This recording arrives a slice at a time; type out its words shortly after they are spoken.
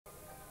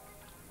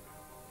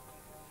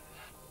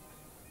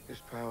This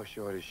power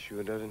shortage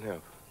sure doesn't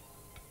help.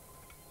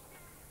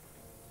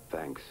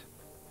 Thanks.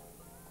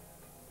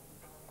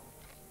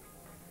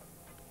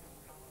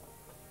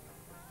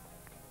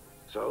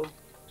 So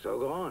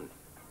go on.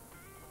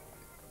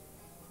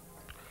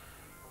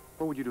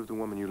 What would you do if the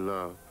woman you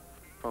love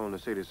phoned to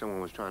say that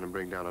someone was trying to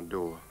break down a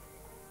door?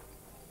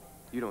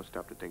 You don't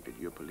stop to think that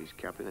you're a police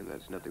captain and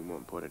there's nothing more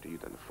important to you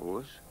than the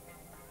force.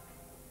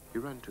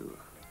 You run to her.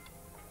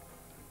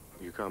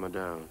 You calm her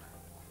down.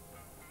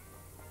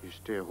 You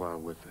stay a while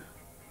with her.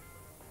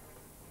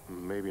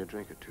 Maybe a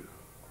drink or two.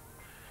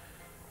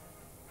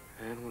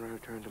 And when I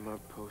returned to my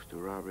post, the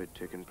robbery had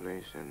taken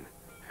place and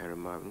Harry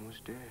Marvin was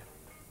dead.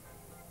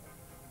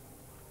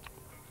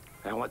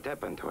 And what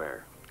happened to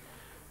her?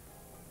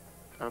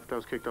 After I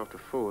was kicked off the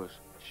force,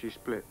 she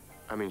split.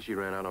 She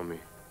ran out on me.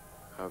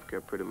 I've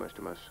kept pretty much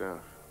to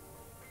myself.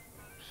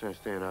 Since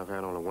then, I've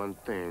had only one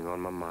thing on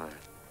my mind,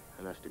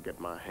 and that's to get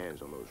my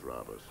hands on those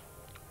robbers.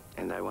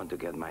 And I want to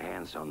get my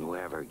hands on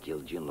whoever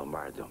killed Jim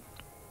Lombardo.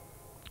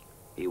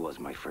 He was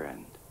my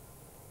friend.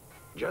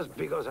 Just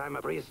because I'm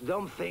a priest,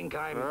 don't think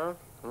I'm... Huh?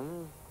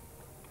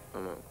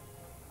 No.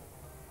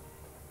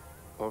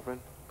 Orphan,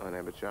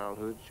 unhappy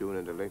childhood,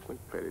 juvenile delinquent,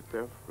 petty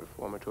theft,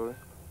 reformatory.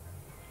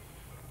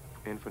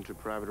 Infantry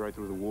private right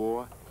through the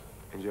war.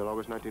 In jail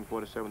August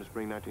 1947 to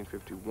spring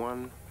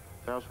 1951.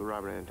 Files for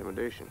robbery and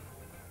intimidation.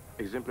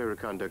 Exemplary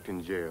conduct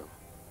in jail.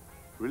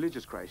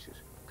 Religious crisis.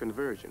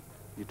 Conversion.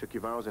 You took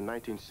your vows in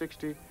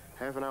 1960.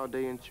 Half an hour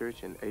day in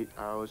church and 8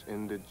 hours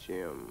in the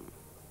gym.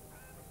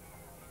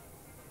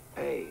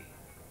 Hey,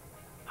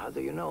 how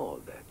do you know all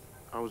that?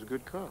 I was a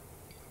good cop.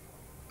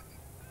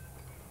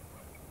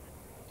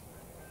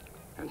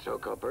 And so,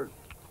 Copper,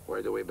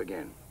 where do we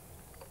begin?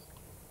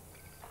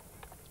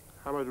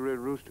 How about the Red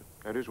Rooster?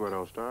 That is where it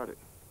all started.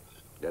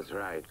 That's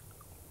right.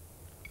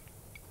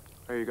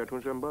 Hey, you got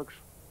 27 bucks?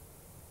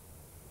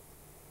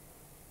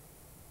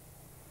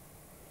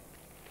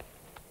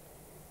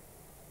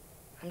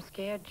 I'm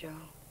scared, Joe.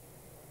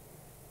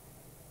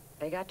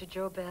 They got to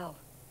Joe Bell.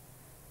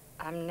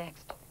 I'm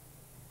next.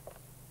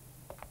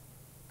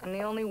 I'm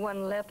the only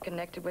one left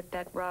connected with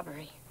that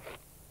robbery.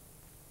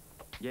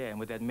 Yeah, and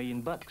with that $1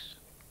 million.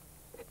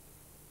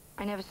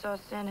 I never saw a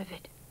cent of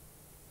it.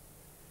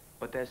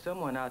 But there's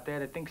someone out there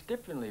that thinks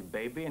differently,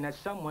 baby, and that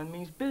someone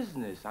means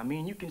business.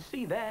 You can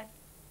see that.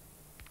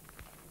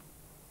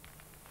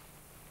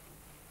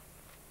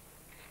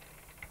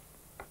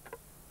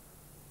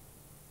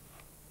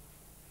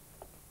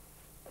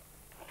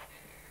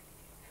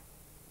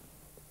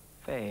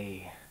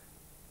 Faye,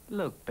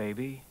 look,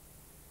 baby,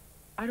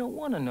 I don't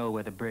want to know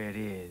where the bread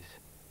is.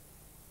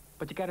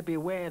 But you gotta be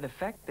aware of the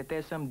fact that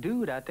there's some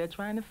dude out there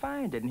trying to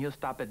find it, and he'll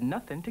stop at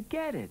nothing to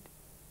get it.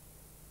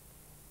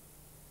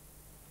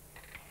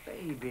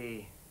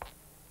 Baby.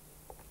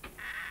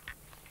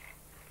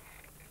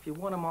 If you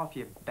want him off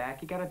your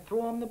back, you gotta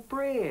throw him the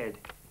bread.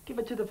 Give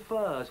it to the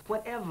fuzz,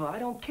 whatever, I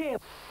don't care.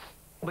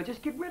 But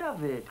just get rid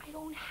of it. I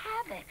don't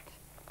have it.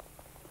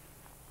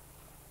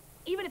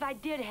 Even if I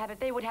did have it,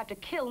 they would have to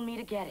kill me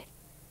to get it.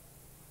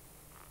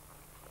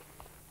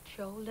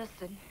 Joe,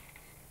 listen.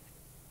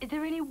 Is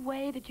there any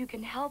way that you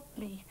can help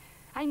me?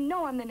 I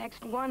know I'm the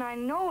next one, I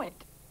know it.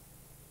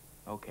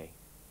 Okay.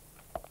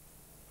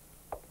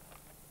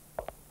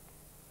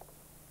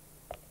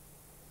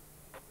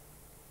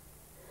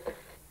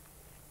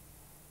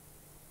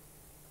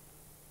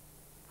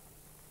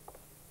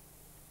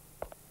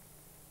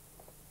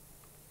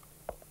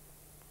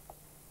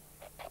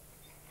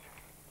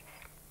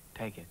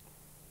 Take it.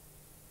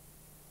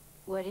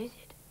 What is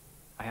it?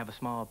 I have a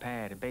small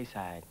pad at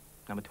Bayside,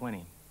 number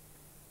 20.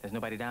 There's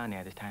nobody down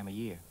there this time of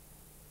year.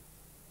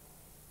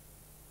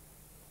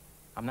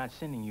 I'm not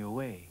sending you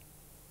away.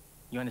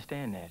 You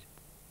understand that?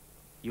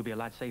 You'll be a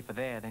lot safer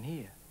there than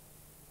here.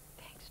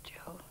 Thanks,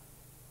 Joe.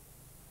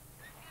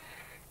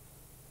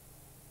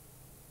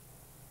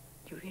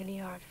 You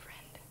really are a friend.